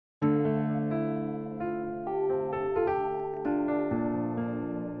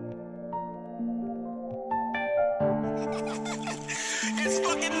So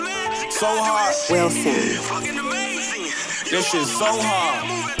hard. Wilson. This shit so hard.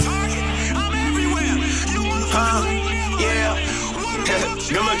 Huh? Yeah.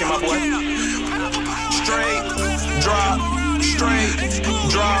 Good looking, my boy. Straight, drop, straight,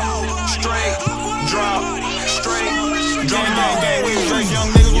 drop, straight, drop, straight, drop. Gang, we was just young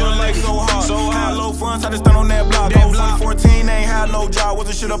niggas with a life so hard. High, low funds, had to stand on that block. I was only 14, ain't had no job.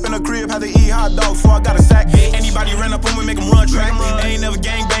 Wasn't shit up in the crib, had to eat hot dogs, so I got a sack. Anybody ran up on me, make them run track. Ain't never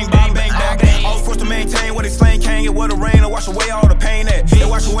gang, bang, bang, bang, back. I was forced to maintain what they slang, can't get where the rain and wash away all the pain at. They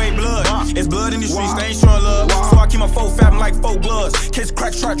wash away blood. It's blood in the streets, they ain't showing love. So I keep my foe fapping like 4 gloves. Kids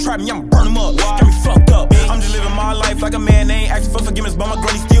crack, trap me, I'ma burn them up. Got me fucked up. I'm just living my life like a man, they ain't asking for forgiveness, but my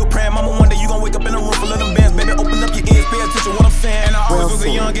granny still praying. Mama, one day you gon' wake up in a room full of them bands. Baby, open up your ears, pay attention what I'm saying. And I always was a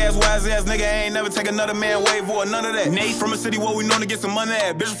young ass, wise ass nigga, ain't never take another man wave or none of that. Nate from a city where we known to get some money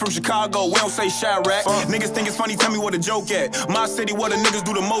at. Bitches from Chicago, we don't say Chirac. Niggas think it's funny, tell me what a joke at. My city, where the niggas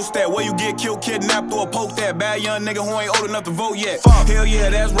do the most at. Where you get killed, kidnapped, or poked at. Bad young nigga who ain't old enough to vote yet. Hell yeah,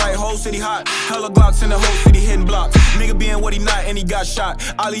 that's right, whole city hot. Hella Glocks in the whole city hitting blocks. Nigga being what he not and he got shot.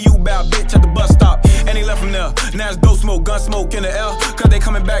 Ollie you bad bitch at the bus stop. And he left from there. Now it's dope smoke, gun smoke in the air. Cause they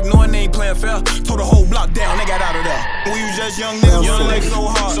coming back knowing they ain't playing fair. Tore the whole block down, they got out of there. We was just young niggas, young niggas so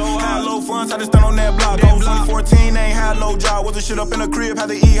hard. High, low funds, had to stand on that block. I was only 14, ain't had no job. Wasn't shit up in the crib, had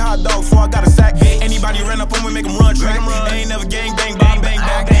to eat hot dogs, so I got a sack. Anybody ran up on me, make them run track. Ain't never gang, bang, bang, bang,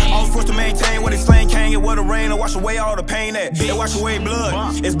 back. I was forced to maintain what they slang, can't get where the rain and wash away all the pain at. They wash away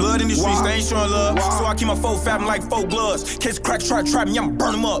blood. It's blood in the streets, they ain't showing love. So I keep my foe fapping like 4 gloves. Kids crack, trap me, I'ma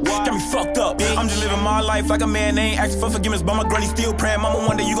burn them up. Got me fucked up. I'm just living my life like a man, they ain't asking for forgiveness, but my granny still praying. Mama,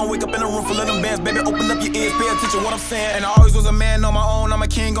 one day you gon' wake up in a room full of them bands. Baby, open up your ears, pay attention what I'm saying. And I always was a man on my own, I'm a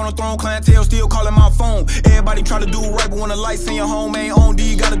king on the throne. Clientele still calling my phone. Everybody try to do right, but when the lights in your home ain't on, D,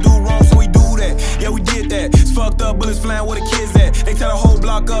 you gotta do wrong, so we do that. Yeah, we did that. It's fucked up, bullets flying where the kids at. They tell the whole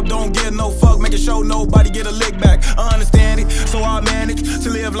block up, don't get no fuck, making sure nobody get a lick back. I understand it, so I manage to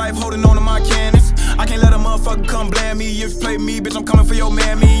live life holding on to my cannons. I can't let a motherfucker come blame me. If you play me, bitch, I'm coming for your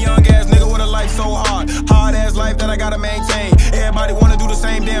man. Me, young ass nigga with a life so hard. Hard ass life that I gotta maintain. Everybody wanna do the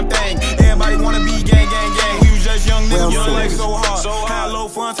same damn thing. Everybody wanna be gang, gang, gang. We was just young niggas, young legs so hard. High, low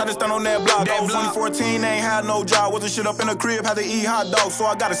funds, had to stand on that block. I was only 14, ain't had no job. Wasn't shit up in the crib, had to eat hot dogs, so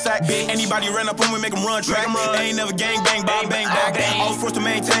I got a sack. Anybody ran up on me, make them run track. Ain't never gang, bang, bang, bang, back. I was forced to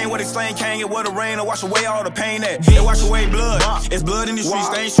maintain what they slang, can't get where the rain and wash away all the pain at. They wash away blood. It's blood in the streets,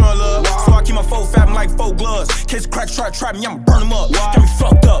 they ain't showing love. So I keep my foe fapping like 4 gloves. Kids crack, trap me, I'ma burn them up. Got me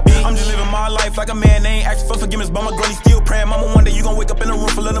fucked up. I'm just living my life like a man, they ain't asking for forgiveness, but my granny still praying. Mama, one day you gon' wake up in a room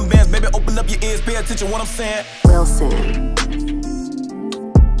full of them bands. Baby, open up your ears, pay attention what I'm saying. Wilson.